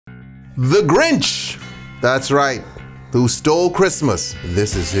The Grinch. That's right. Who stole Christmas.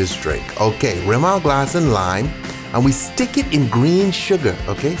 This is his drink. Okay, rim our glass in lime, and we stick it in green sugar.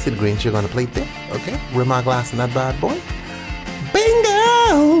 Okay, see the green sugar on the plate there? Okay, rim our glass in that bad boy.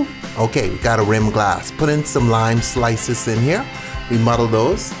 Bingo! Okay, we got a rim glass. Put in some lime slices in here. We muddle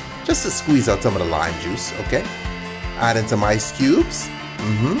those just to squeeze out some of the lime juice, okay? Add in some ice cubes.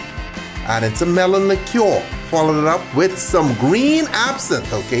 Add in some melon liqueur. Follow it up with some green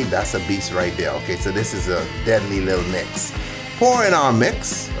absinthe. Okay, that's a beast right there. Okay, so this is a deadly little mix. Pour in our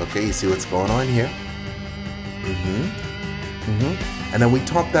mix. Okay, you see what's going on here? And then we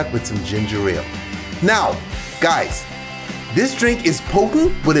top that with some ginger ale. Now, guys, this drink is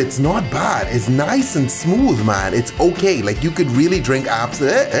potent, but it's not bad. It's nice and smooth, man. It's okay. Like, you could really drink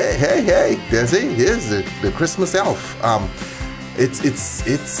absinthe. Hey. There's it. Here's the Christmas elf.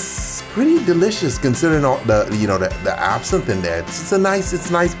 It's pretty delicious considering all the absinthe in there. It's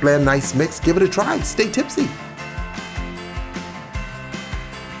nice blend, nice mix. Give it a try. Stay tipsy.